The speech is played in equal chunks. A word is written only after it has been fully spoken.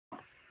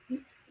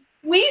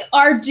We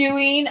are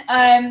doing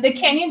the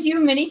Canyons U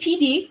Mini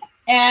PD,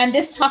 and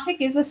this topic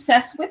is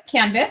Assess with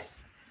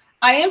Canvas.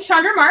 I am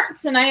Chandra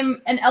Martz, and I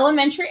am an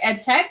elementary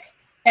ed tech,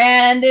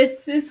 and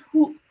this is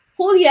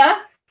Julia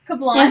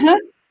Cablan,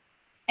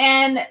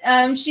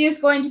 and she is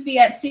going to be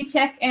at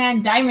CTech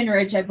and Diamond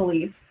Ridge, I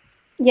believe.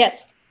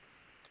 Yes.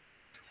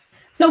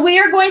 So we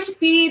are going to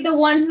be the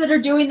ones that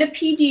are doing the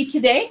PD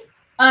today.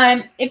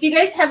 If you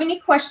guys have any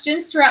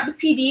questions throughout the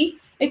PD,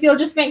 if you'll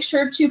just make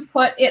sure to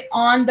put it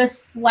on the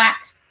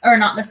Slack, or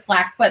not the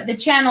Slack, but the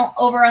channel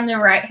over on the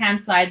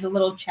right-hand side, the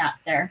little chat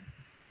there.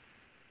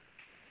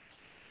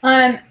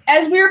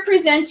 As we are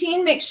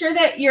presenting, make sure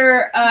that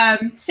your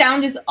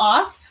sound is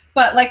off.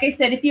 But like I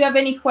said, if you have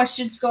any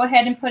questions, go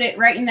ahead and put it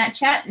right in that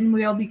chat and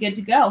we'll be good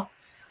to go.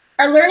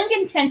 Our learning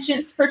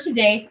intentions for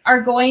today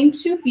are going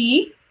to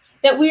be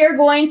that we are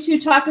going to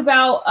talk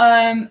about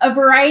a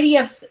variety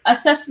of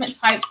assessment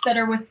types that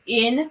are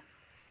within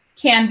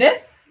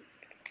Canvas.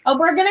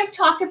 We're going to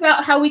talk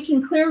about how we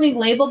can clearly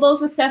label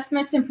those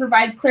assessments and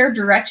provide clear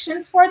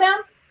directions for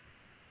them.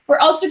 We're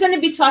also going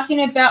to be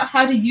talking about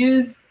how to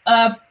use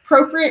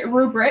appropriate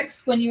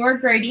rubrics when you are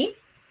grading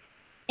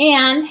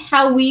and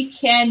how we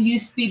can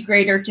use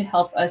SpeedGrader to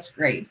help us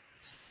grade.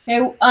 Okay,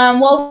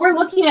 while we're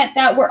looking at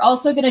that, we're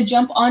also going to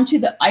jump onto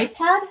the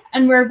iPad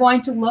and we're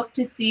going to look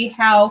to see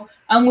how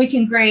we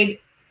can grade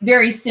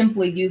very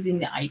simply using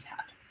the iPad.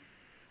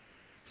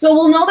 So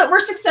we'll know that we're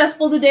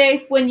successful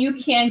today when you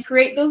can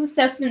create those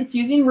assessments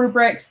using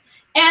rubrics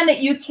and that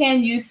you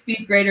can use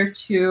SpeedGrader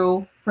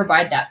to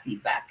provide that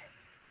feedback.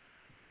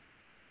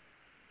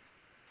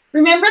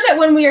 Remember that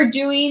when we are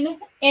doing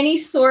any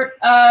sort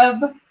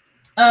of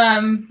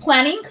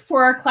planning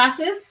for our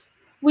classes,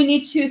 we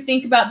need to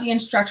think about the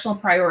instructional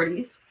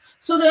priorities.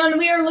 So then when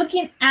we are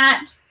looking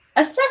at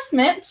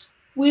assessment,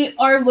 we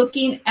are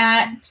looking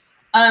at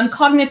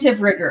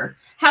cognitive rigor.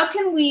 How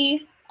can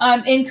we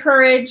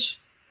encourage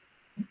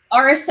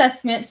our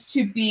assessments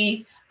to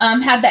be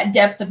have that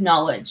depth of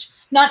knowledge?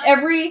 Not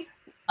every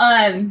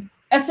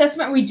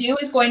assessment we do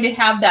is going to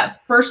have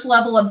that first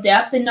level of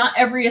depth, and not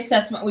every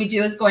assessment we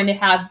do is going to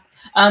have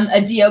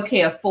a DOK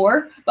of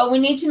 4, but we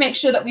need to make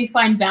sure that we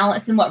find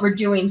balance in what we're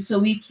doing so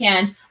we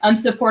can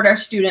support our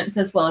students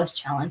as well as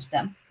challenge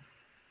them.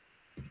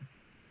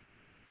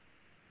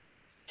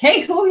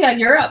 Okay, Julia,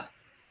 you're up.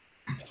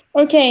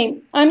 Okay,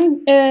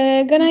 I'm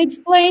gonna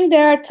explain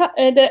there are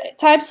the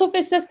types of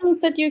assessments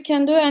that you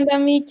can do, and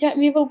then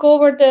we will go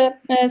over the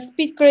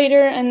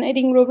SpeedGrader and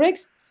adding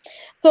rubrics.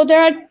 So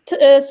there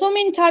are so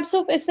many types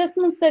of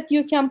assessments that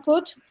you can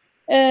put.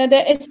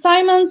 The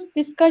assignments,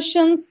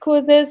 discussions,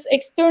 quizzes,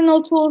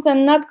 external tools,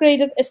 and not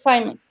graded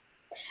assignments.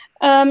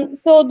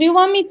 So do you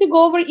want me to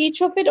go over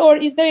each of it, or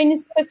is there any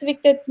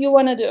specific that you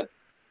want to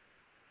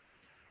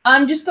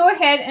do? Just go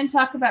ahead and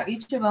talk about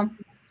each of them.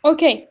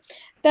 Okay,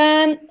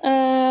 then,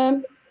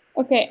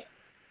 okay.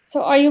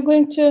 So are you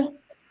going to?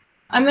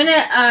 I'm going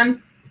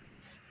to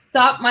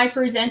stop my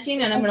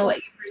presenting, and I'm going to let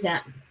you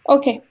present.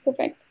 Okay,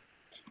 perfect.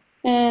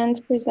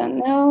 And present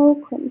now,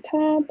 Chrome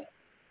tab.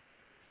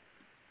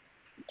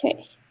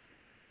 Okay.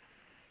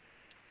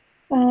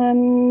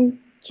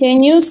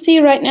 Can you see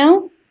right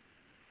now?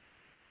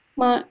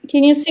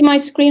 Can you see my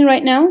screen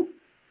right now?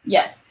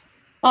 Yes.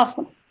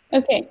 Awesome.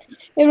 Okay.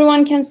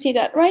 Everyone can see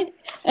that, right?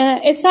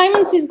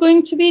 Assignments is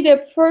going to be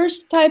the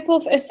first type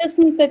of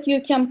assessment that you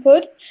can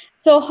put.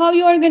 So how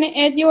you are going to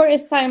add your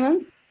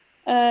assignments?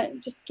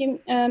 Just give.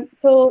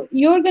 So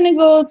you're going to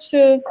go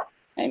to.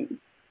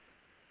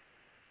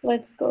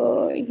 Let's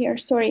go here.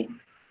 Sorry.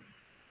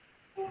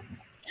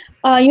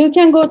 You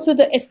can go to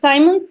the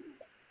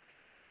assignments,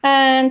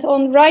 and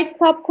on right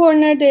top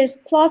corner there's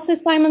plus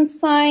assignment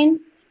sign.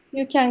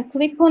 You can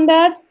click on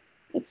that.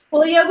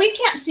 Well, yeah, we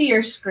can't see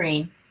your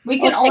screen. We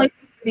can only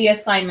see the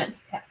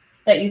assignments tab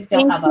that you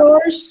still have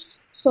up.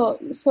 So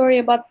sorry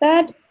about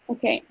that.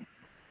 Okay,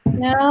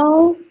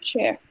 now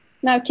share.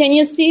 Now can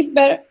you see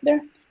better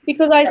there?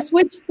 Because I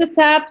switched the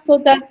tab, so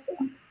that's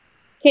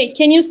okay.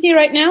 Can you see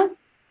right now?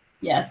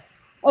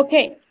 Yes.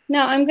 Okay,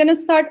 now I'm gonna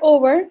start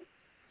over.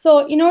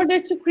 So in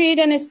order to create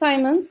an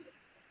assignment,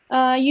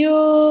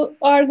 you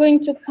are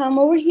going to come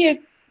over here,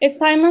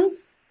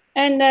 assignments,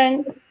 and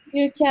then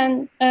you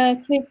can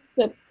click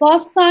the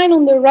plus sign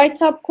on the right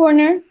top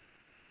corner,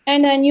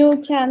 and then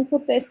you can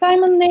put the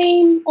assignment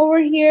name over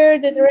here,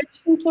 the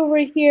directions over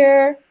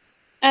here,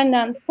 and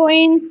then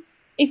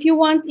points. If you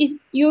want, if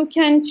you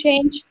can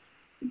change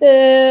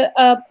the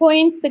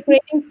points, the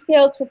grading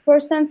scale to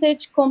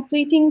percentage,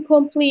 completing,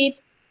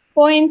 complete,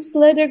 points,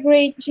 letter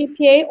grade,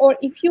 GPA, or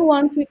if you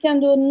want, you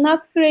can do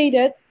not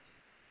graded.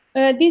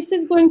 This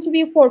is going to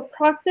be for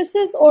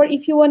practices, or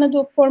if you want to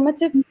do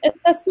formative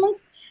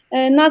assessments,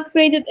 not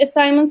graded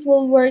assignments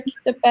will work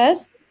the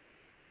best.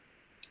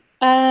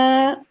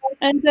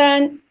 And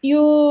then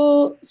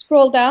you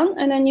scroll down,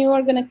 and then you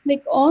are going to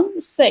click on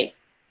save.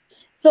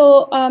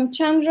 So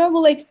Chandra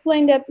will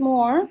explain that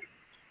more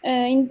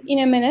in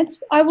a minute.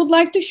 I would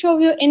like to show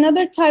you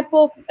another type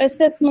of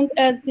assessment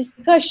as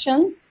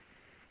discussions.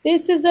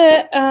 This is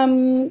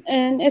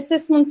an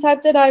assessment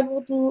type that I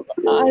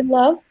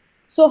love.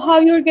 So how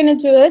you're going to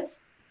do it?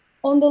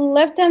 On the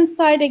left-hand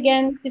side,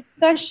 again,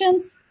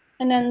 discussions,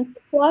 and then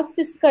plus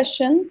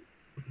discussion.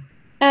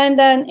 And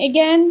then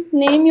again,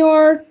 name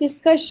your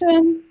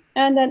discussion,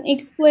 and then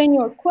explain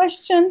your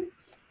question.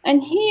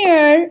 And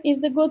here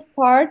is the good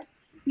part.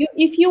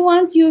 If you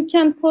want, you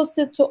can post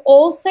it to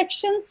all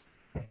sections,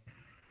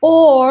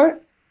 or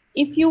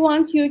if you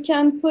want, you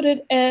can put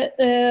it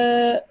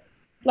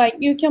like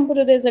you can put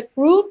it as a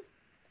group,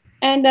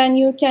 and then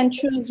you can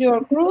choose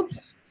your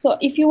groups. So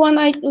if you want,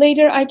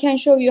 later I can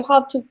show you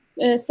how to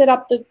set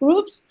up the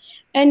groups,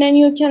 and then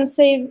you can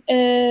save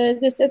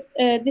this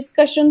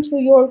discussion to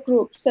your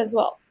groups as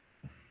well.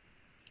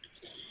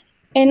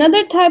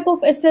 Another type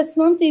of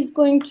assessment is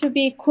going to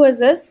be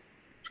quizzes.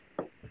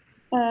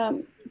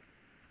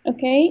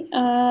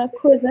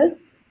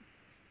 Quizzes.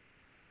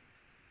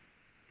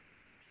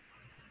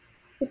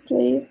 Just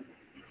leave.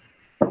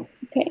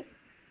 Okay.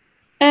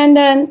 And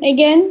then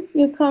again,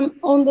 you come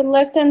on the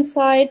left-hand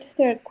side,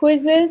 there are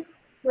quizzes,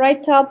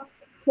 right up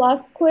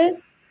plus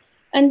quiz.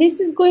 And this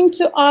is going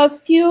to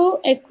ask you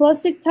a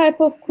classic type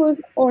of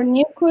quiz or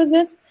new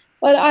quizzes,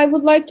 but I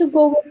would like to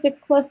go with the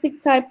classic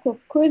type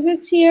of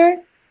quizzes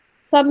here.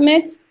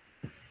 Submit.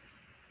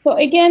 So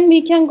again,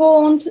 we can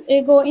go on to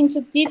go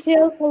into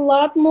details a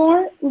lot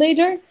more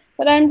later,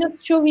 but I'm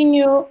just showing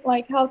you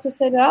like how to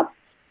set it up.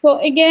 So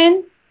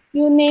again,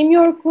 you name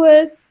your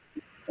quiz,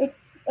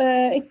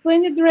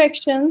 explain the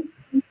directions,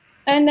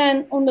 and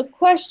then on the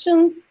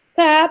questions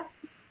tab,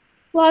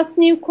 plus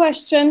new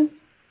question,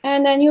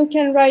 and then you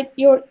can write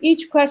your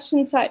each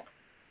question type.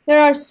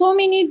 There are so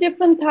many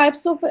different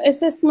types of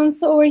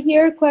assessments over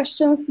here.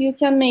 Questions, you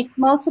can make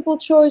multiple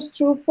choice,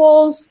 true,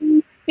 false,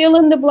 fill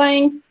in the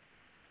blanks.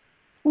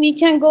 We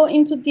can go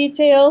into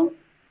detail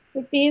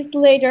with these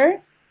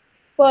later,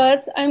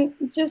 but I'm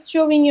just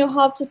showing you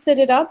how to set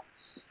it up.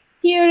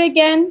 Here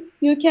again,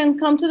 you can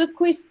come to the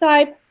quiz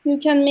type. You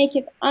can make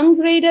it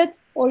ungraded,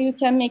 or you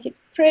can make it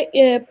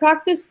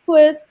practice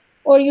quiz,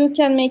 or you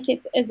can make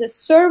it as a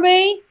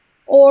survey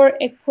or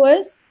a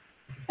quiz.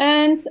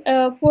 And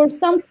for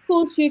some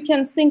schools, you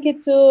can sync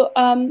it to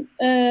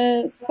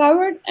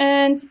Skyward,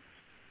 and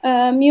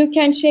you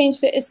can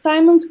change the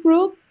assignment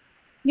group.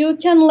 You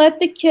can let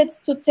the kids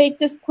to take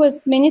this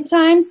quiz many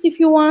times if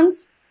you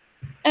want.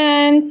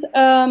 And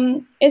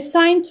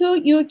assign to,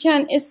 you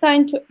can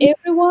assign to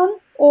everyone,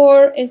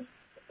 or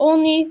is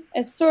only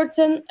a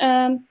certain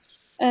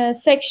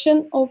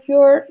section of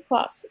your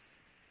classes.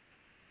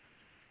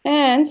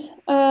 And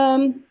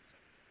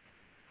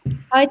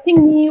I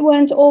think we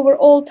went over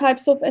all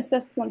types of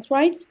assessments,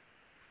 right?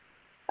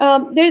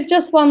 There's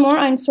just one more,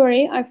 I'm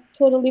sorry, I've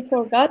totally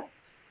forgot.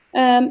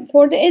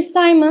 For the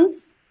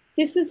assignments,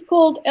 this is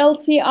called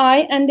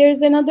LTI, and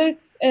there's another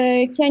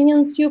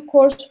Kenyan SU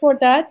course for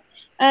that.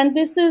 And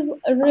this is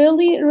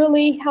really,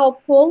 really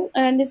helpful,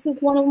 and this is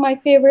one of my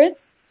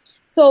favorites.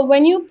 So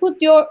when you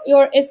put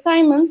your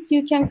assignments,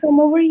 you can come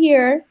over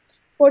here.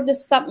 For the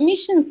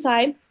submission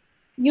type,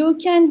 you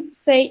can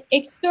say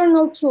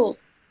external tool.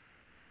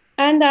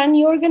 And then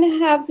you're going to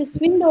have this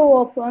window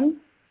open,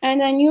 and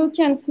then you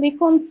can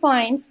click on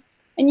find,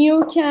 and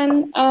you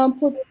can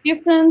put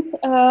different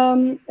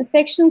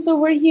sections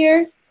over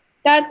here.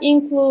 That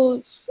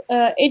includes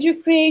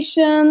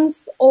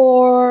educations,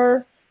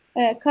 or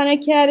Khan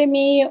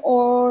Academy,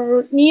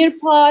 or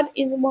Nearpod,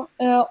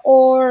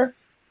 or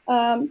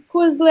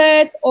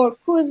Quizlet, or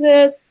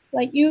quizzes.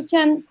 Like, you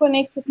can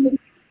connect it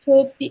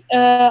to the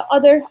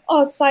other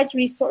outside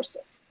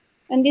resources.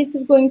 And this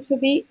is going to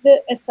be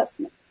the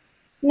assessment.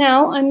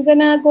 Now I'm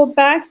gonna go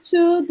back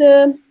to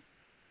the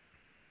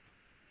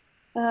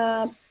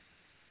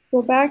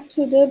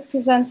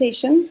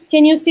presentation.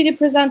 Can you see the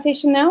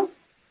presentation now?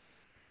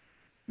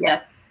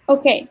 Yes.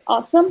 Okay,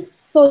 awesome.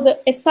 So the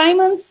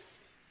assignments,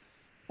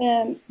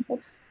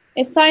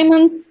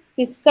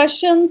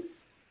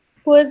 discussions,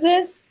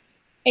 quizzes,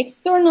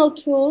 external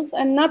tools,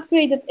 and not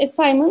graded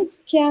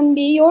assignments can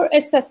be your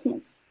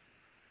assessments.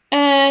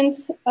 And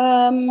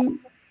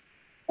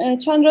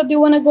Chandra, do you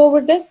want to go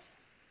over this?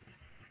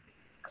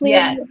 Clear?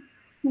 Yeah.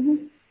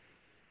 Mm-hmm.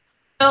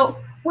 So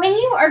when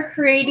you are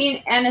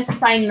creating an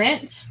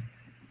assignment,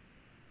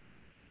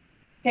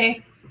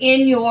 okay,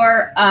 in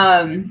your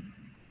oh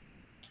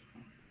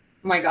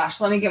my gosh,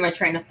 let me get my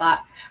train of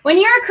thought. When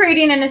you're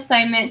creating an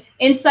assignment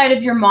inside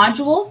of your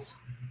modules,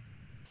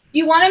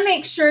 you want to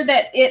make sure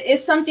that it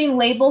is something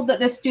labeled that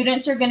the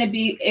students are going to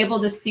be able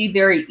to see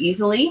very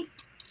easily.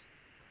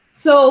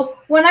 So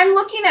when I'm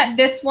looking at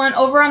this one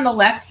over on the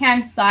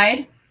left-hand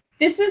side,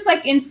 this is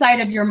like inside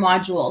of your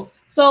modules.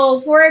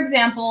 So for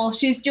example,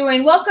 she's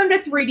doing welcome to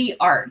 3D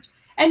art.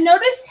 And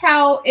notice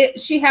how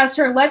she has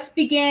her let's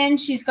begin,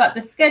 she's got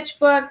the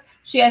sketchbook,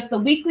 she has the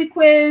weekly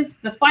quiz,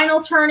 the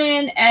final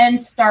turn-in, and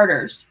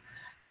starters.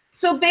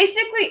 So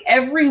basically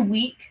every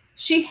week,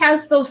 she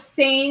has those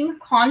same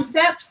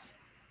concepts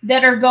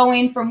that are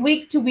going from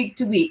week to week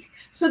to week.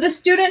 So the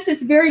students,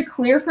 it's very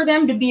clear for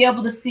them to be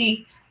able to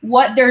see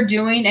what they're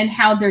doing and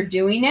how they're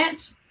doing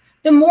it.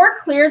 The more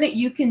clear that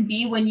you can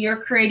be when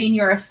you're creating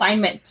your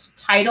assignment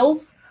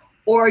titles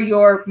or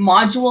your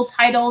module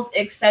titles,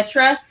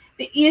 etc.,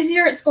 the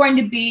easier it's going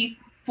to be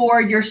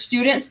for your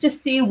students to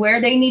see where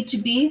they need to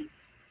be.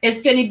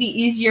 It's going to be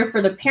easier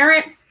for the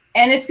parents,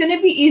 and it's going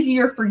to be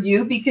easier for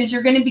you because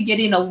you're going to be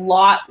getting a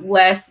lot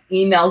less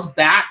emails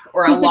back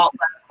or a lot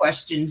less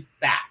questions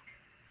back.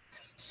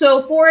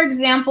 So for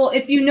example,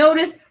 if you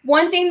notice,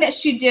 one thing that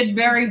she did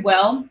very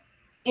well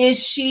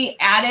is she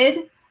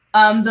added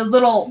the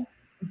little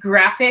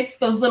graphics,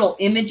 those little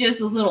images,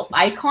 those little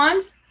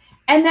icons,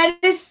 and that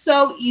is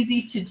so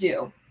easy to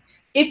do.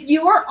 If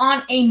you are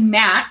on a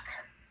Mac,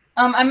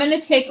 I'm going to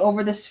take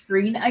over the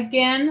screen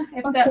again,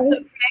 if that's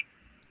okay.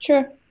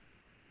 Sure.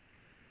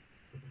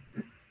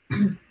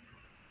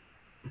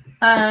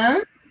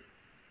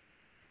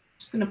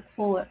 Just going to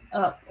pull it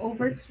up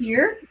over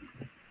here.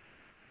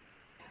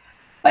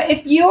 But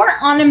if you are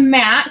on a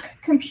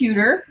Mac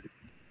computer,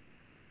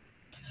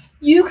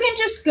 you can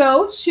just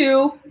go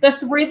to the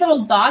three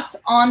little dots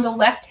on the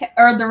left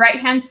or the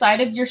right-hand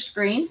side of your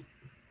screen.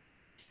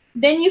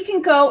 Then you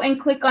can go and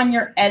click on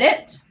your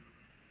edit.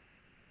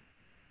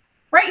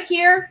 Right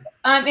here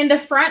in the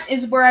front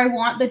is where I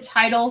want the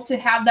title to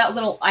have that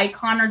little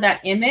icon or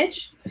that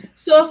image.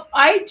 So if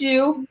I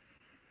do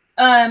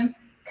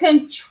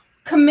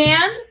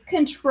Command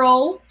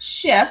Control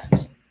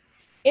Shift,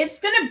 it's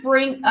going to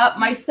bring up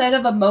my set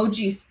of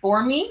emojis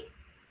for me.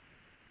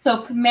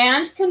 So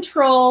Command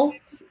Control,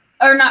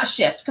 or not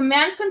Shift,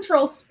 Command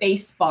Control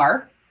Space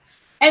Bar.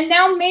 And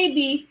now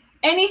maybe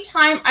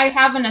anytime I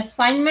have an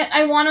assignment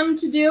I want them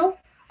to do,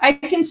 I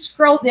can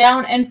scroll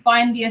down and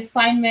find the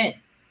assignment,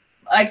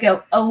 like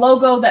a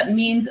logo that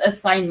means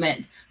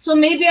assignment. So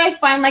maybe I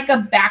find like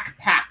a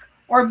backpack,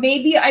 or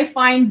maybe I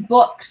find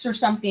books or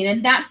something,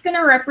 and that's going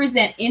to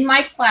represent in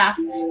my class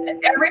that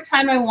every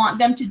time I want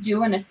them to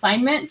do an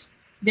assignment,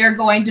 they're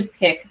going to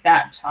pick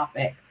that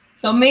topic.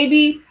 So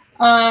maybe,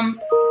 I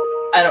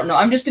don't know,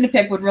 I'm just going to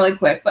pick one really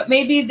quick, but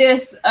maybe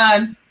this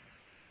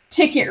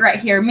ticket right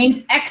here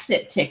means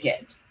exit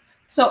ticket.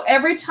 So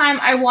every time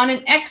I want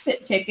an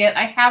exit ticket,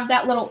 I have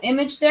that little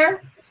image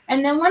there.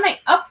 And then when I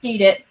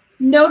update it,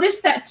 notice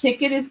that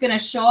ticket is going to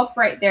show up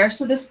right there.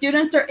 So the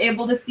students are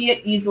able to see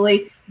it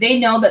easily. They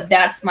know that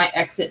that's my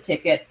exit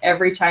ticket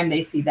every time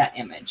they see that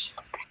image.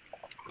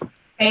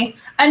 Okay.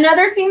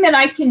 Another thing that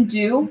I can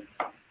do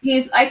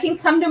is I can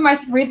come to my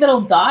three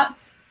little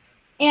dots,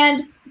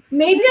 and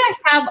maybe I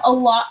have a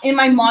lot in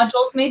my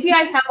modules. Maybe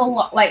I have a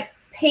lot like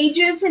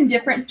pages and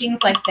different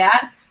things like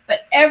that.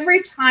 But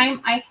every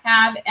time I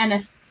have an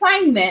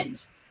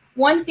assignment,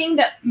 one thing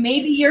that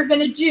maybe you're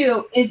going to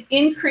do is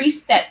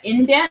increase that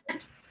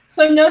indent.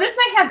 So notice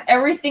I have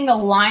everything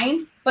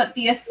aligned, but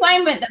the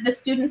assignment that the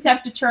students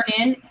have to turn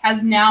in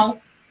has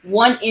now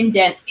one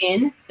indent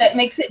in that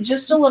makes it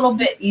just a little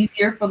bit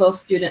easier for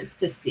those students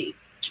to see.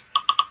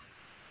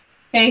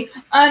 Okay,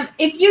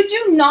 if you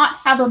do not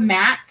have a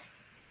Mac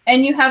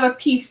and you have a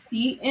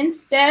PC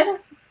instead,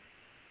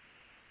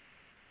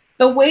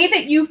 the way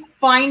that you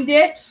find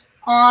it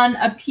on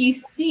a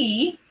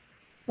PC,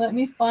 let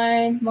me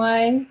find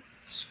my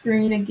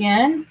screen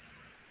again.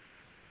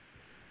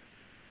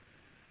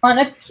 On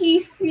a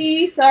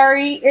PC,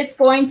 sorry, it's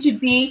going to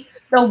be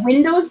the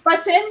Windows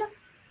button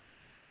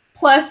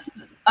plus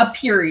a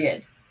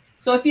period.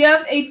 So if you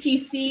have a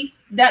PC,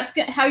 that's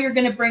how you're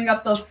going to bring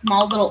up those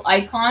small little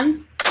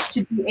icons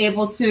to be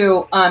able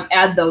to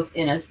add those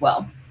in as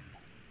well.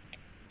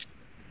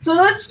 So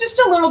that's just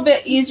a little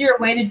bit easier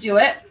way to do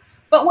it.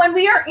 But when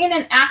we are in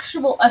an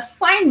actual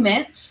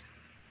assignment,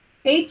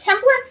 okay,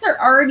 templates are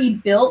already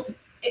built.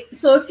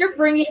 So if you're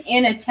bringing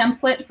in a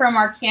template from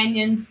our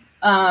Canyons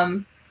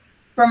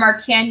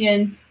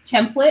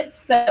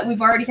templates that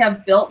we've already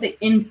have built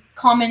in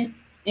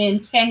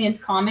Canyons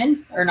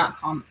Commons, or not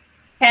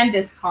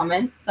Canvas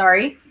Commons,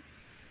 sorry,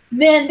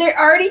 then they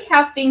already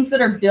have things that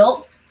are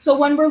built. So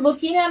when we're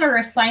looking at our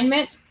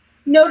assignment,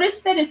 notice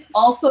that it's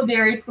also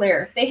very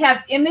clear. They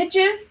have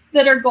images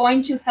that are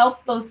going to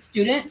help those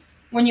students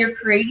when you're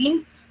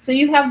creating. So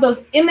you have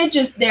those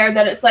images there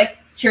that it's like,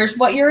 here's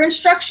what your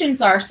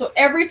instructions are. So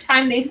every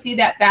time they see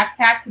that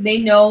backpack, they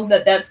know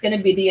that that's going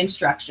to be the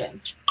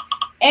instructions.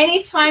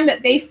 Anytime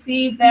that they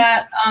see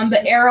that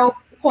the arrow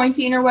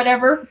pointing or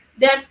whatever,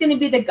 that's going to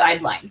be the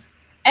guidelines.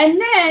 And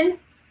then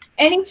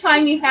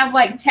anytime you have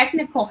like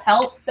technical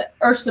help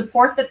or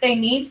support that they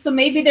need, so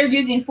maybe they're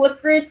using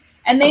Flipgrid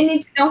and they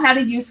need to know how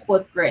to use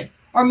Flipgrid,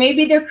 or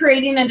maybe they're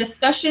creating a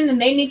discussion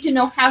and they need to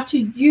know how to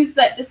use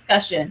that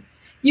discussion.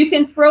 You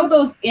can throw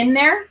those in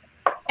there,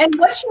 and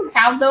once you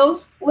have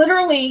those,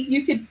 literally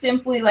you could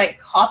simply like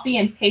copy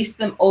and paste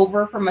them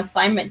over from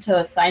assignment to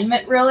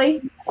assignment,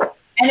 really.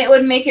 And it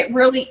would make it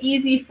really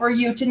easy for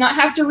you to not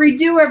have to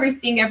redo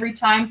everything every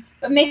time,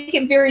 but make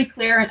it very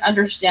clear and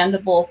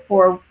understandable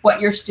for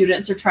what your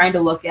students are trying to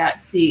look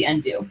at, see,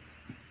 and do.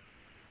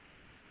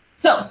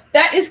 So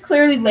that is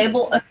clearly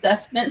label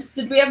assessments.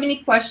 Did we have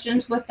any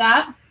questions with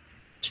that?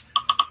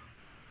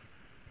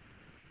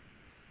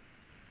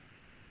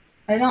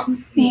 I don't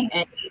see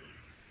any.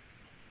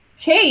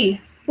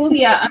 Okay,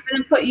 Julia, I'm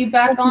going to put you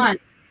back on.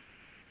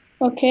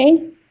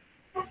 Okay.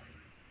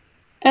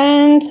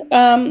 And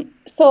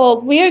so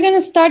we are going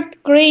to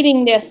start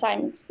grading the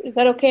assignments. Is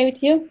that okay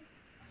with you?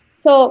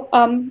 So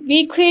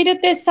we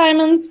created the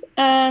assignments,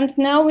 and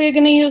now we're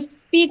going to use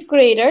Speed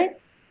Grader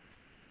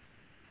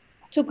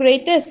to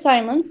grade the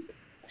assignments.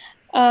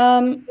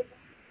 So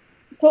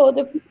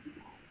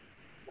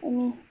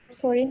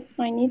sorry,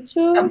 I need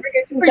to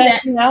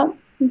present now.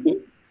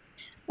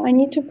 I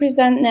need to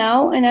present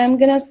now, and I'm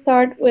going to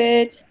start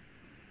with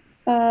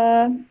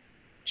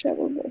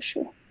travel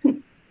brochure.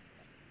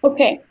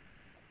 Okay.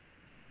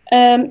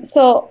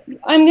 So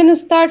I'm going to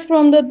start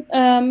from the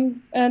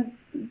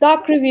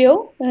doc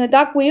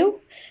view.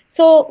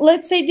 So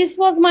let's say this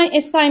was my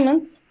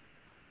assignments,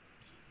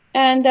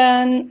 and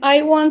then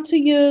I want to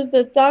use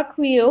the doc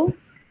view,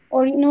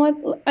 or you know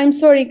what? I'm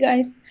sorry,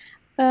 guys.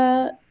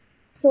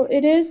 So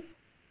it is.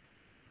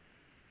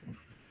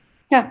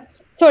 Yeah.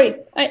 Sorry.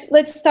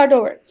 Let's start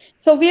over.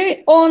 So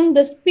we're on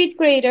the Speed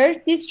Grader.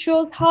 This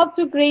shows how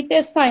to grade the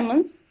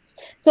assignments.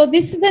 So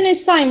this is an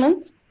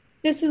assignment.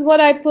 This is what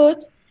I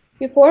put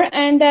before.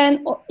 And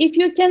then if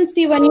you can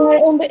see when you are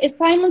on the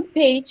assignment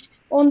page,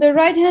 on the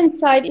right-hand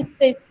side, it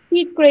says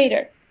Speed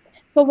Grader.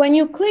 So when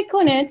you click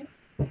on it,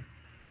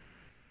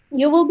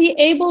 you will be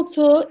able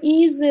to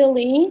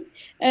easily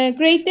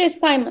grade the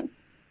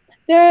assignments.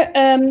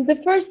 The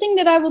first thing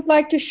that I would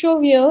like to show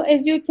you,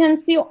 as you can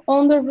see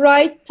on the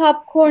right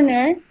top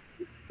corner,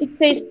 it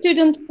says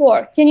student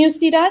 4. Can you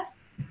see that?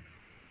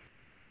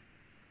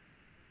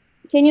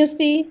 Can you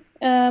see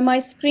my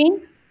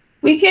screen?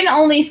 We can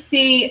only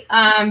see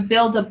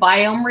build a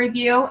biome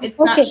review. It's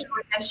not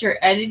showing us your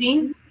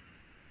editing.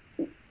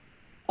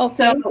 Okay.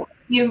 So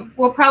you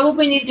will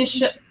probably need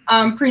to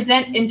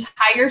present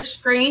entire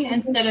screen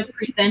instead of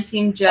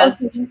presenting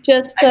just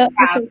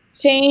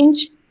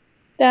change.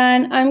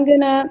 Then I'm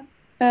gonna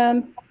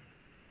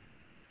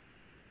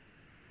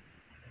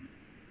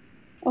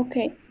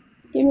okay,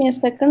 give me a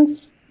second.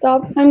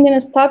 Stop. I'm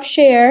gonna stop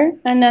share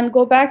and then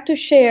go back to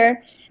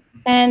share,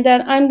 and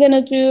then I'm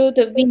gonna do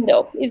the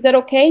window. Is that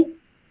okay?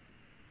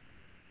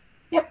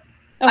 Yep.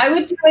 Okay. I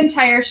would do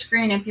entire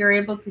screen if you're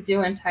able to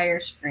do entire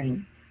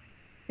screen,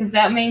 because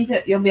that means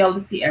that you'll be able to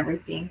see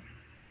everything.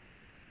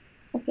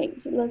 Okay,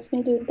 so let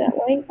me do it that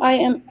way. I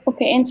am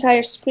okay.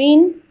 Entire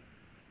screen,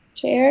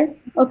 share.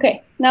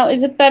 Okay, now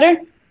is it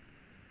better?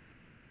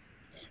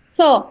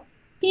 So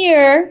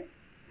here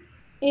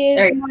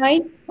is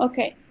my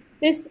okay.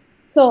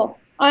 So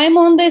I'm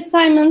on the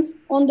assignment.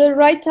 On the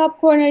right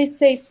top corner, it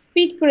says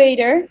Speed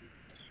Grader,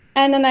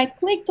 and then I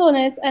clicked on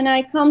it, and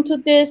I come to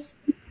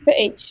this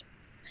page.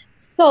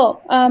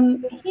 So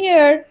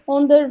here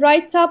on the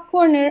right top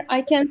corner,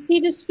 I can see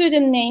the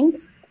student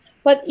names.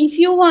 But if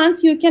you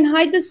want, you can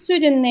hide the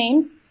student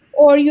names,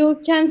 or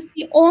you can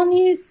see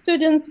only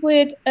students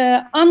with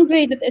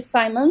ungraded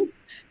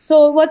assignments.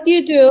 So what do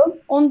you do?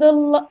 On the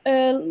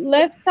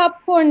left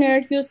top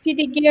corner, you see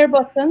the gear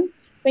button.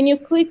 When you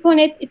click on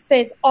it, it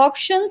says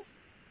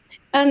options,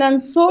 and then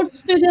sort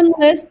student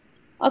list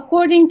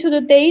according to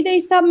the day they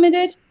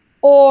submitted,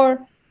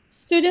 or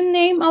student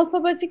name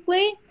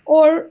alphabetically,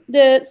 or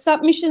the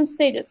submission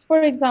status.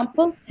 For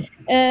example,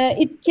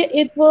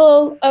 it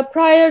will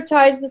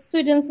prioritize the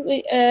students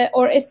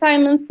or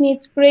assignments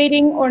needs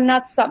grading or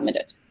not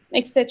submitted,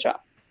 etc.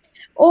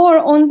 Or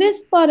on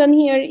this button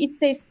here, it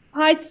says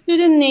hide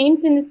student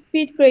names in the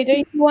Speed Grader.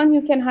 If you want,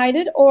 you can hide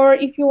it, or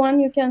if you want,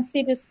 you can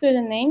see the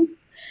student names.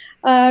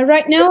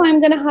 Right now, I'm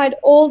going to hide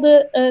all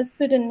the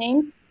student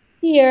names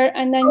here,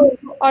 and then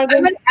you are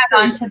going to add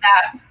on to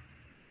that.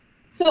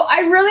 So I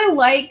really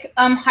like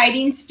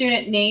hiding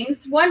student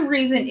names. One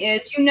reason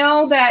is you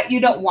know that you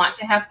don't want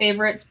to have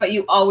favorites, but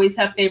you always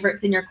have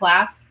favorites in your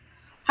class.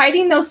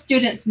 Hiding those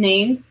students'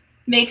 names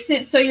makes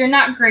it so you're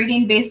not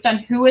grading based on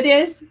who it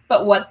is,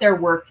 but what their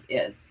work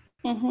is.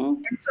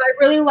 And so I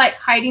really like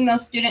hiding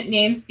those student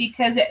names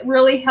because it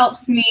really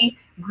helps me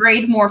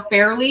grade more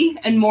fairly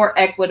and more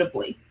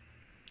equitably.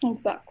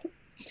 Exactly.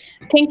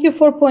 Thank you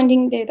for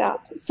pointing that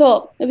out.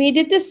 So we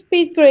did the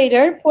Speed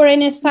Grader for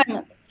an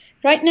assignment.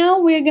 Right now,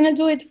 we're going to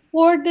do it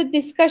for the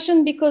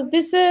discussion because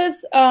this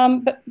is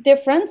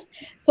different.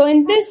 So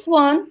in this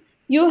one,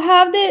 you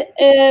have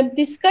the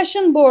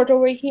discussion board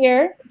over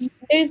here.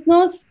 There is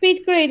no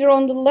Speed Grader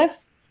on the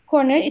left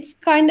corner. It's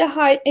kind of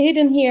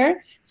hidden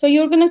here. So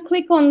you're going to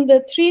click on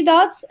the 3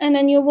 dots, and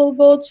then you will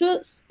go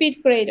to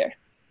Speed Grader.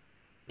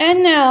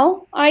 And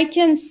now I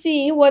can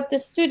see what the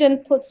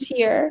student puts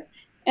here,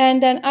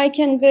 and then I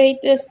can grade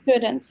the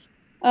student's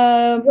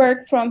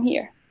work from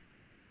here.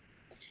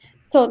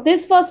 So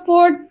this was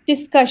for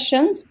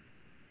discussions.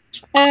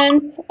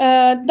 And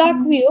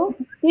Doc View,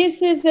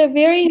 this is a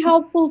very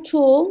helpful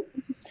tool.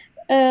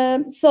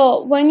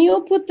 So when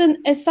you put the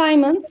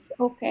assignments,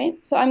 okay,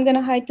 so I'm going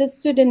to hide the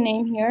student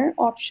name here,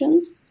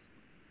 options,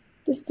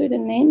 the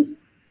student names.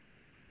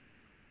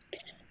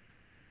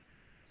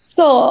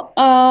 So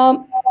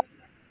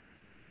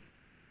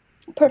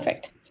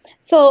perfect.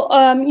 So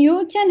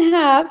you can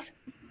have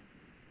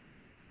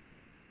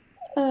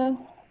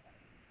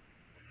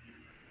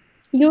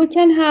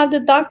the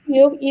doc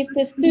view if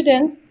the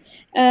student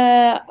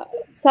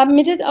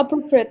submitted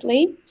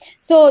appropriately.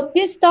 So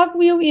this doc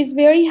view is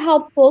very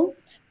helpful.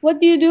 What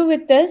do you do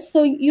with this?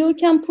 So you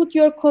can put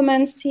your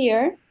comments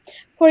here.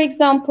 For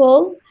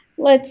example,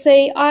 let's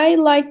say I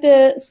like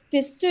the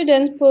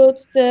student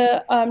put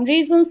the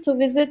reasons to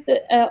visit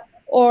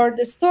or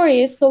the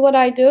stories. So what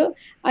I do,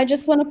 I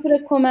just want to put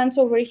a comment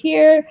over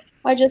here.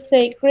 I just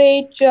say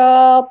great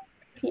job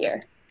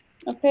here.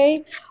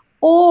 Okay.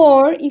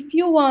 Or if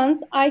you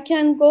want, I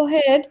can go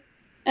ahead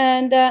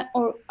and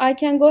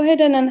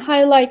then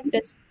highlight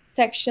this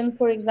section,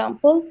 for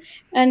example,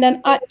 and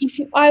then if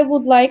I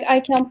would like, I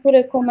can put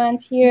a comment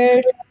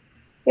here,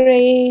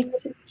 great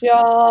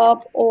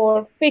job,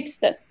 or fix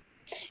this.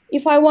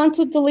 If I want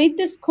to delete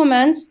this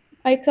comment,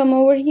 I come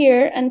over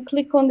here and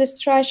click on this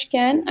trash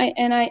can,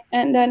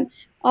 and then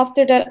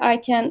after that I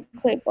can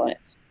click on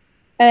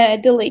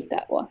it, delete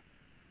that one.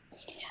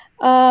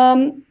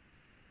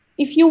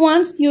 If you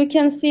want, you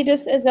can see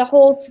this as a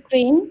whole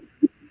screen.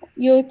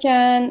 You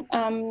can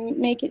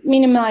make it,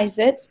 minimize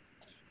it.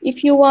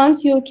 If you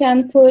want, you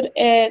can put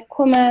a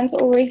comment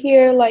over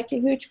here, like a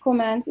huge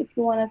comment, if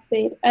you want to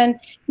see it. And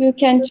you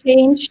can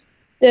change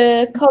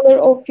the color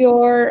of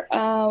your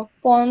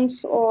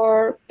fonts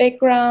or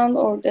background,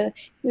 or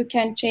you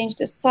can change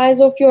the size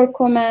of your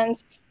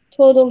comments.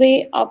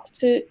 Totally up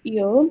to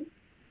you.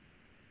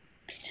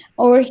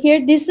 Over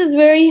here, this is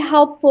very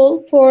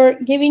helpful for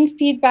giving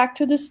feedback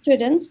to the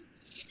students.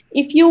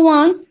 If you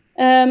want,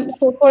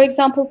 so for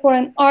example, for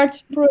an art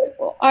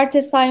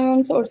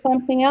assignment or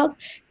something else,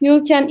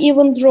 you can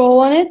even draw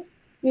on it.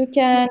 You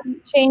can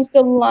change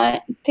the line,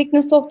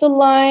 thickness of the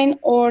line,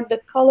 or the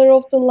color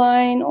of the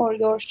line, or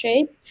your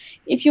shape.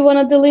 If you want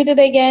to delete it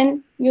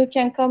again, you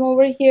can come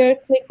over here,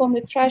 click on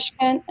the trash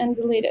can, and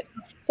delete it.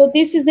 So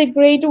this is a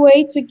great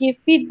way to give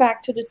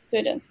feedback to the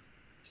students.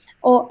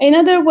 Or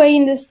another way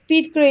in the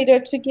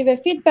SpeedGrader to give a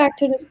feedback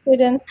to the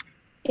students,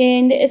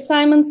 in the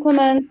assignment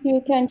comments, you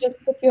can just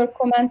put your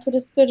comment to the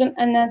student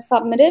and then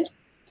submit it.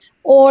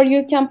 Or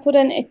you can put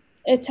an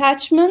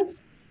attachment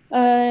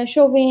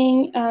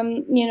showing,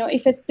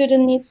 if a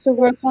student needs to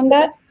work on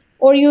that.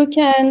 Or you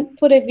can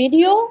put a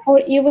video, or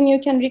even you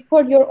can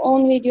record your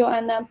own video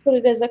and then put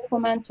it as a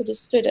comment to the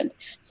student.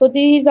 So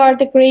these are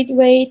the great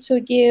way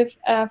to give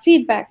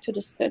feedback to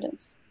the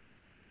students.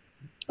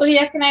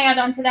 Leah, can I add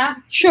on to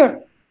that?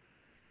 Sure.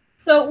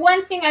 So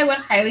one thing I would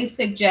highly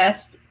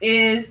suggest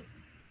is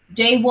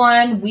day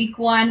one, week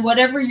one,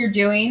 whatever you're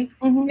doing,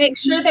 make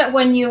sure that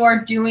when you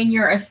are doing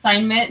your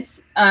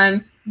assignments,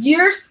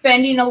 you're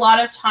spending a lot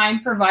of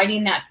time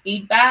providing that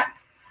feedback.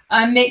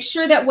 Make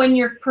sure that when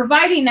you're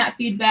providing that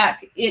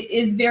feedback, it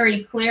is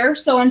very clear.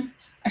 So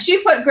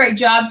she put great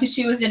job because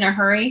she was in a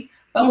hurry,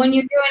 but when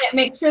you're doing it,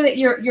 make sure that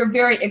you're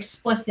very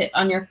explicit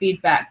on your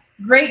feedback.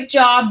 Great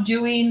job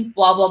doing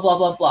blah, blah, blah,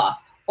 blah, blah.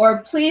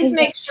 Or please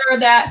make sure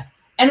that,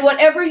 and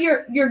whatever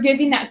you're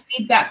giving that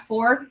feedback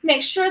for,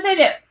 make sure that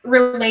it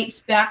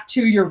relates back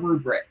to your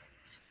rubric,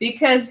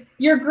 because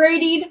you're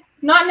grading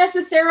not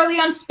necessarily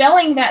on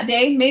spelling that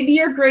day. Maybe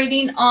you're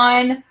grading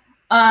on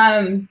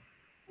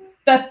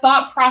the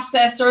thought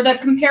process or the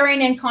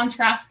comparing and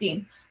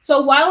contrasting.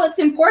 So while it's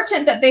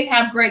important that they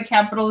have great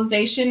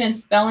capitalization and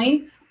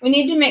spelling, we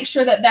need to make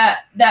sure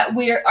that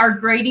we are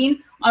grading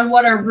on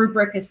what our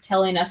rubric is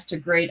telling us to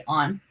grade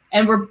on,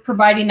 and we're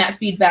providing that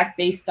feedback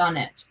based on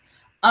it.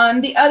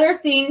 The other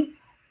thing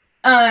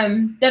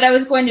that I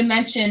was going to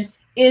mention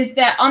is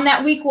that on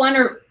that week one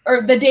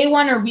or the day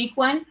one or week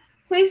one,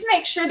 please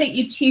make sure that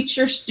you teach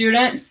your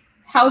students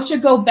how to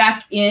go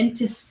back in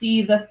to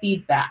see the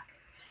feedback,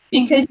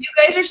 because you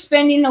guys are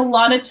spending a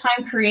lot of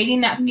time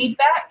creating that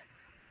feedback.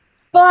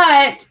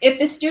 But if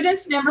the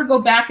students never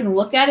go back and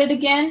look at it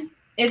again,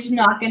 it's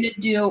not going to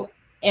do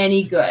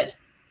any good.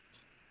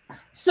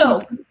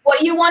 So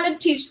what you want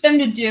to teach them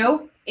to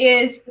do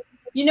is,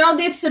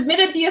 they've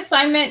submitted the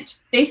assignment.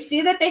 They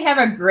see that they have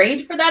a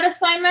grade for that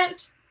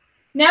assignment.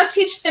 Now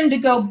teach them to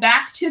go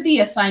back to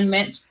the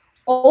assignment,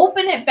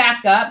 open it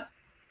back up,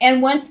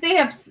 and once they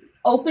have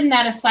opened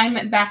that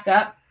assignment back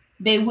up,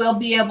 they will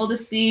be able to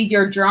see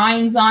your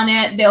drawings on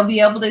it. They'll be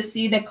able to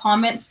see the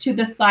comments to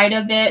the side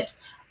of it.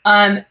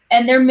 And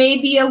there may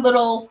be a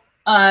little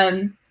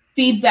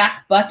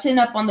feedback button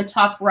up on the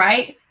top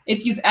right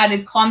if you've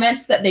added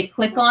comments that they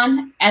click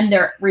on, and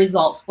their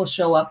results will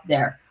show up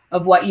there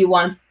of what you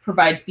want to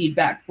provide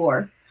feedback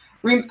for.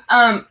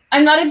 I'm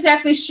not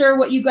exactly sure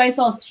what you guys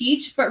all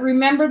teach, but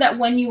remember that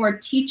when you are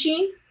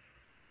teaching,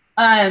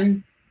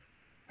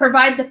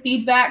 provide the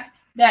feedback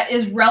that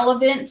is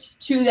relevant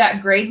to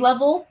that grade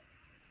level.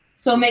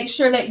 So make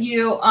sure that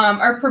you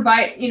are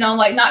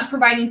not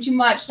providing too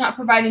much, not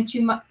providing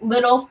too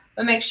little,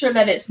 but make sure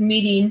that it's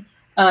meeting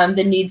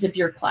the needs of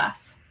your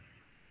class.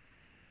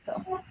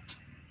 So,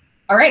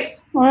 all right.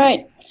 All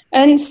right.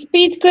 And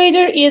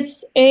SpeedGrader,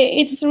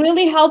 it's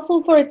really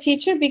helpful for a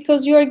teacher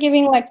because you are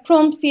giving like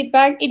prompt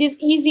feedback. It is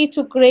easy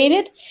to grade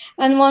it,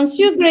 and once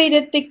you grade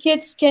it, the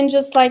kids can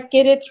just like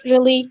get it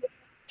really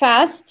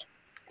fast,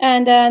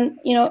 and then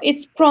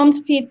it's prompt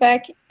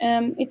feedback.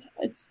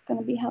 It's going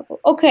to be helpful.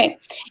 Okay,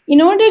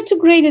 in order to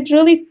grade it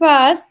really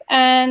fast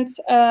and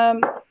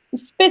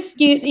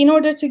in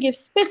order to give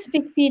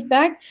specific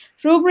feedback,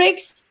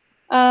 rubrics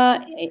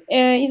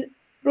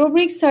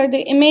rubrics are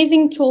the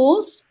amazing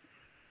tools.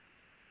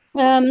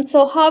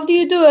 So how do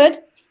you do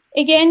it?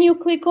 Again, you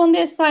click on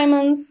the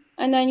assignments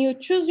and then you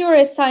choose your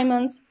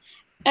assignments.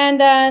 And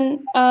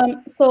then,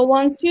 so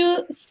once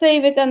you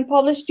save it and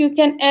publish, you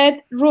can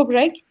add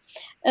rubric.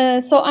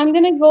 So I'm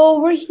going to go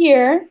over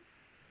here,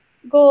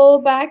 go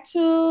back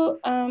to,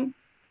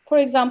 for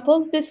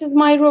example, this is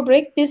my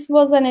rubric. This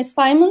was an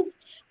assignment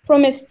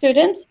from a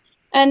student.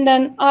 And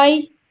then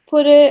I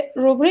put a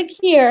rubric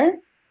here.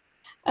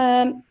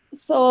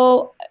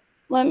 So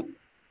let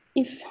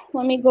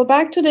me go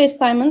back to the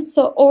assignments.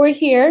 So over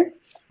here,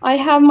 I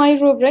have my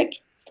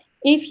rubric.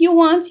 If you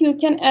want, you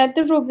can add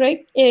the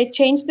rubric,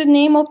 change the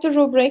name of the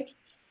rubric,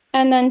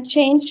 and then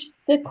change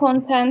the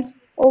contents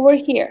over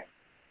here.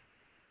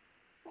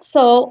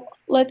 So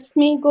let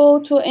me go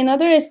to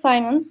another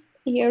assignment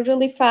here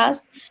really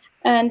fast.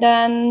 And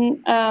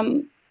then,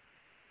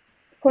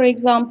 for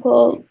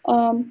example,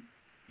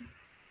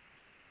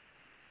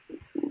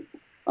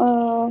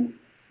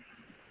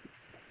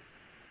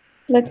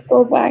 let's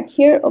go back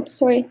here. Oh,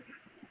 sorry.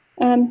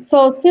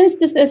 So since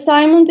this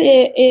assignment,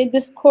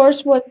 this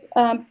course was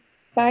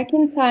back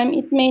in time,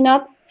 it may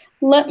not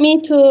let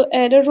me to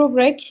add a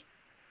rubric,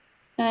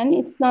 and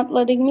it's not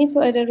letting me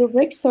to add a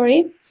rubric,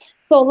 sorry.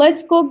 So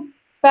let's go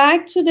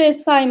back to the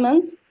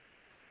assignment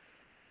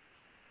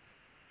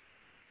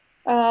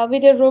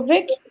with a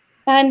rubric,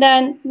 and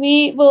then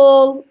we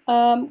will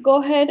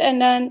go ahead and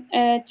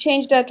then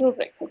change that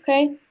rubric,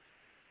 okay?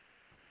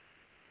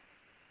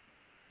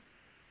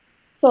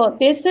 So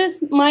this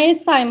is my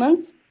assignment,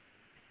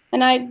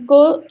 and I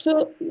go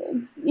to,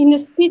 in the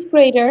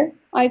SpeedGrader,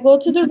 I go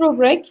to the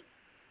rubric,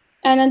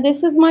 and then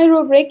this is my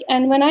rubric,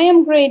 and when I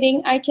am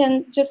grading, I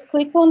can just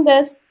click on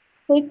this,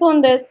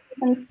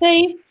 and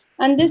save,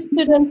 and this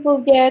student will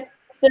get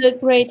the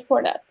grade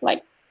for that.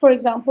 Like, for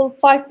example,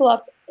 5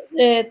 plus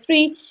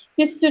 3,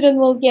 this student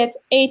will get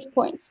 8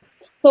 points.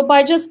 So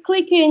by just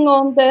clicking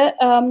on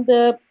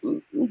the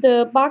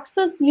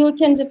boxes, you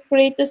can just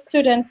grade the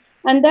student,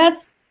 and that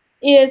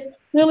is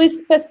really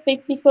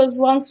specific, because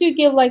once you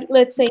give, like,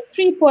 let's say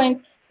 3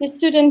 points, the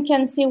student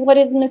can see what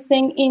is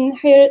missing in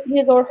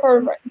his or her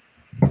work.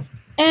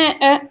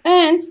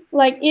 And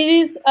like, it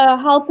is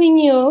helping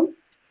you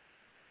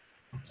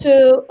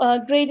to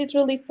grade it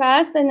really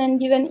fast and then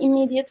give an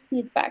immediate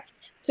feedback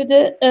to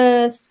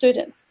the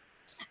students.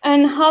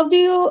 And how do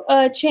you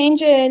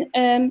change a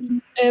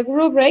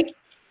rubric?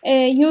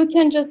 You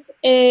can just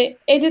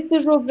edit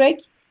the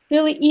rubric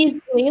really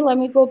easily. Let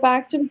me go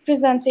back to the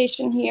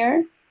presentation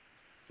here.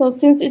 So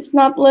since it's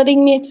not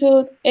letting me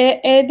to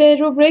add a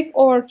rubric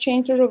or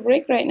change the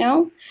rubric right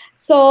now.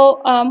 So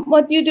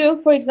what you do,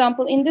 for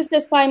example, in this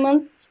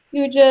assignment,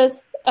 you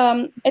just,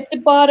 at the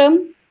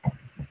bottom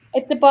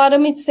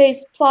it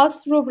says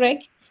plus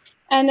rubric.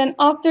 And then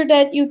after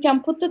that, you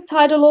can put the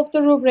title of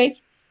the rubric.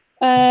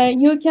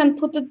 You can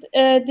put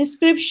the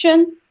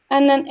description,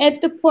 and then add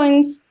the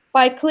points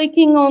by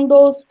clicking on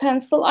those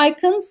pencil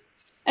icons.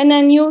 And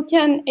then you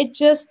can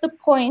adjust the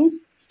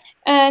points,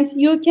 and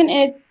you can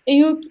add,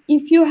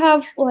 if you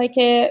have like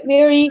a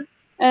very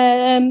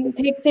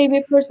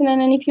tech-savvy person,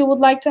 and then if you would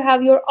like to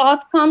have your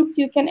outcomes,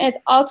 you can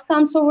add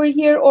outcomes over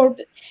here, or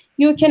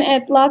you can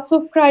add lots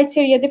of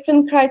criteria,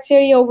 different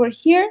criteria over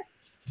here.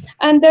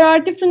 And there are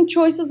different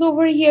choices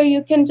over here.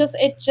 You can just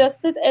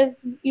adjust it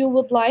as you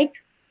would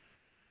like.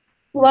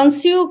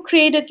 Once you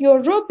created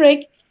your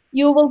rubric,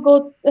 you will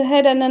go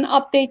ahead and then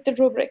update the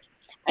rubric.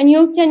 And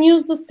you can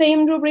use the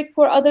same rubric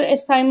for other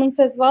assignments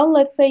as well.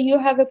 Let's say you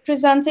have a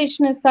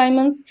presentation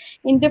assignments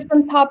in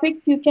different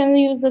topics. You can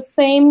use the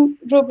same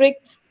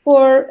rubric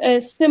for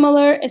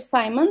similar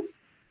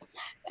assignments.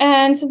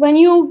 And when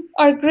you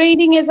are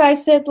grading, as I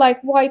said,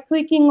 like while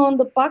clicking on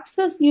the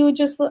boxes, you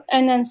just,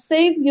 and then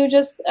save, you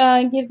just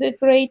give the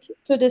grade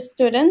to the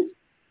students.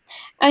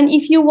 And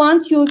if you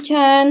want, you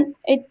can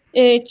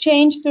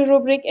change the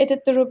rubric,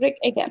 edit the rubric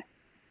again.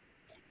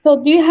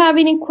 So do you have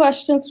any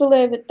questions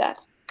related with that?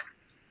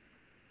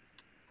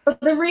 So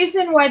the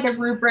reason why the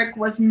rubric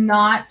was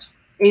not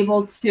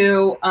able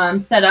to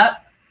set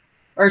up,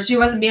 or she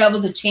wasn't be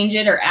able to change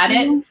it or add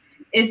it,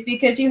 is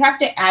because you have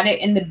to add it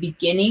in the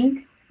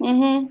beginning.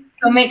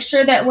 So make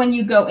sure that when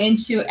you go in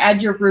to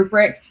add your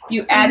rubric,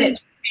 you add it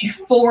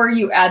before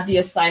you add the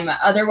assignment.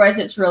 Otherwise,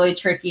 it's really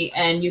tricky,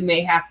 and you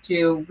may have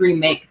to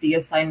remake the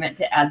assignment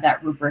to add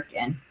that rubric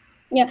in.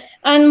 Yeah,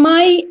 and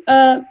my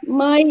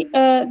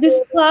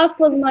this class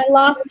was my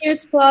last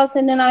year's class,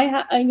 and then I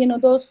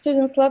had those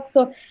students left,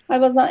 so I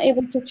was not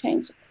able to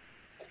change it.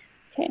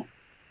 Okay,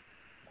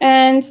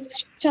 and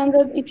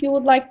Chandra, if you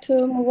would like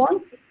to move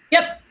on.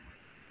 Yep.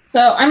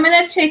 So I'm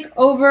going to take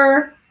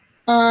over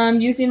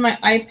using my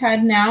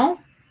iPad now.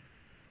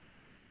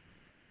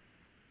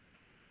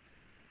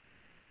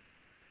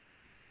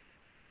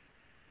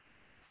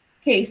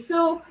 Okay,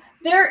 so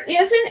there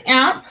is an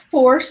app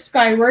for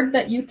Skyward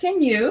that you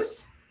can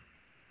use.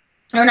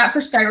 or not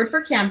for Skyward,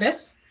 for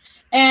Canvas.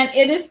 And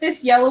it is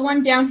this yellow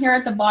one down here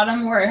at the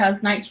bottom where it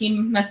has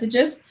 19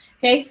 messages,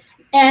 okay?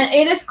 And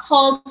it is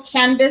called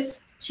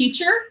Canvas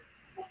Teacher.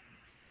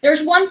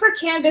 There's one for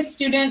Canvas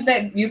Student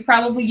that you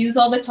probably use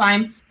all the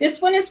time.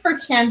 This one is for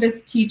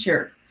Canvas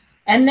Teacher.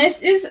 And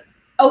this is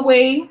a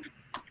way,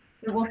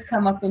 it will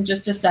come up in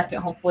just a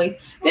second, hopefully.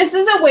 This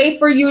is a way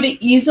for you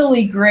to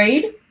easily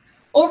grade.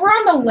 Over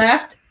on the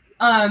left,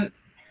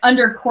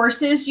 under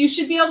courses, you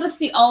should be able to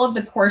see all of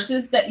the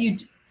courses that you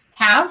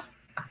have.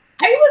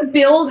 I would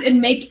build and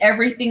make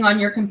everything on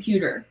your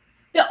computer.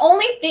 The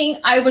only thing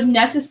I would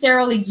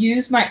necessarily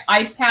use my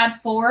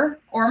iPad for,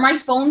 or my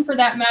phone for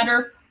that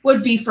matter,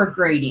 would be for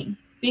grading,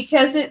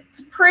 because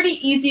it's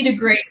pretty easy to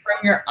grade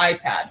from your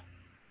iPad.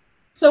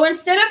 So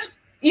instead of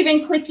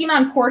even clicking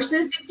on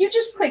courses, if you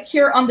just click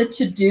here on the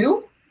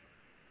to-do,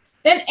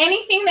 then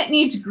anything that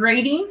needs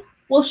grading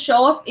will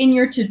show up in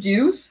your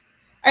to-dos.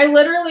 I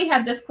literally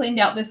had this cleaned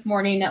out this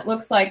morning. It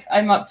looks like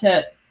I'm up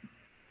to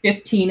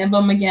 15 of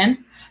them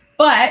again.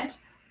 But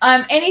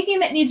anything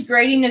that needs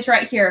grading is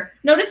right here.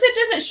 Notice it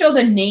doesn't show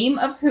the name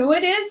of who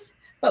it is,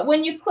 but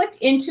when you click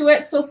into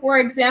it, so for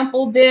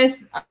example,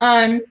 this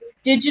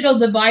digital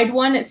divide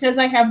one, it says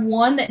I have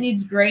one that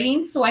needs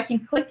grading, so I can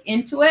click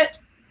into it.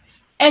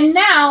 And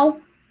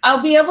now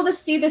I'll be able to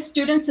see the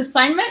student's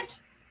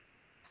assignment.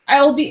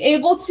 I'll be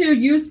able to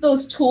use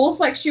those tools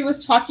like she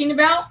was talking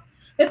about.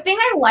 The thing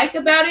I like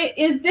about it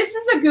is this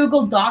is a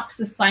Google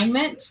Docs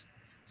assignment.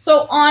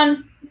 So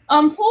on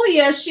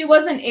Julia, she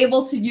wasn't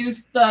able to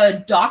use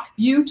the doc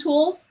view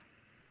tools,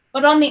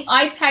 but on the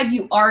iPad,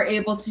 you are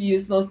able to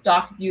use those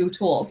doc view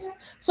tools.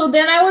 So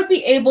then I would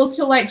be able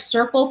to like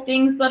circle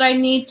things that I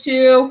need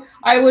to.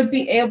 I would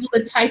be able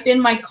to type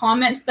in my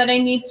comments that I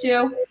need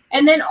to.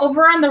 And then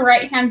over on the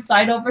right-hand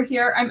side over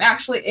here, I'm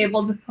actually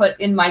able to put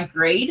in my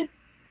grade.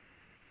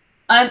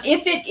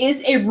 If it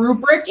is a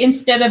rubric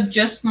instead of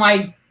just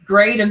my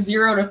grade of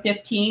 0 to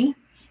 15,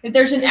 if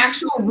there's an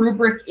actual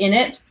rubric in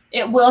it,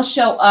 it will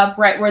show up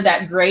right where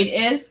that grade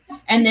is.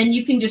 And then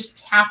you can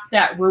just tap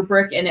that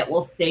rubric and it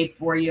will save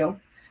for you.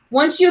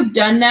 Once you've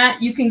done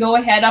that, you can go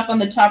ahead up on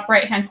the top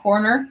right-hand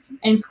corner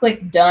and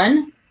click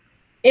done.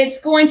 It's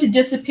going to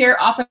disappear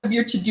off of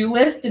your to-do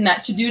list, and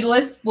that to-do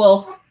list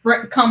will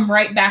come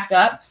right back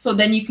up. So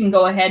then you can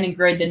go ahead and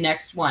grade the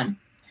next one.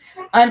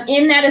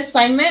 In that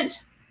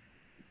assignment,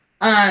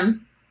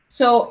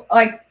 so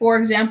like, for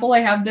example, I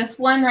have this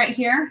one right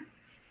here.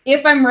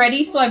 If I'm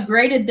ready, so I've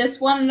graded this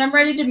one and I'm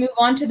ready to move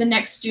on to the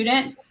next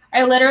student,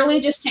 I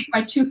literally just take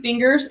my 2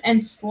 fingers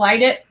and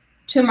slide it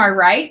to my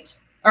right,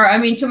 or I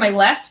mean to my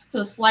left.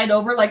 So slide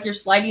over like you're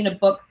sliding a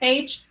book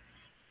page,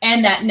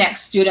 and that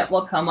next student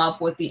will come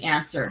up with the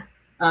answer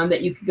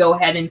that you could go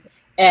ahead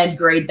and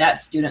grade that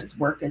student's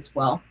work as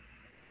well.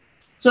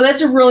 So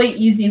that's a really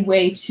easy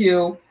way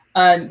to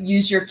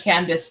use your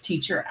Canvas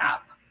Teacher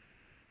app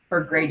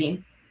for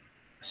grading.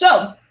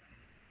 So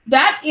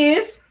that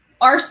is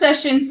our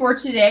session for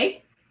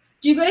today.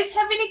 Do you guys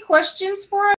have any questions for us?